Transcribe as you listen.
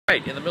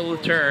Right, in the middle of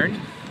the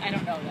turn, I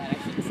don't know that.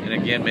 I shouldn't say and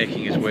again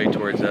making his way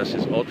towards us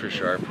is Ultra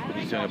Sharp.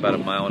 He's doing about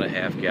 1.5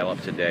 mile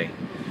gallops a day.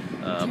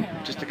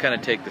 Just to kind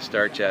of take the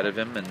starch out of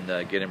him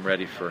and get him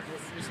ready for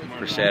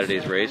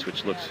Saturday's race,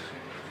 which looks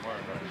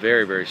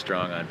very, very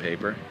strong on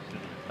paper.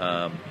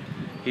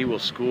 He will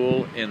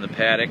school in the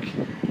paddock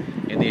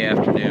in the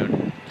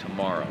afternoon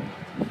tomorrow.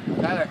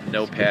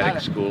 No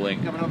paddock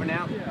schooling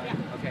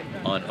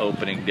on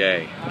opening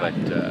day, but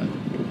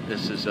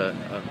this is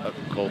a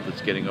colt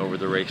that's getting over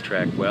the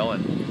racetrack well,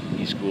 and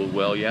he schooled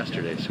well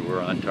yesterday, so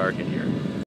we're on target here.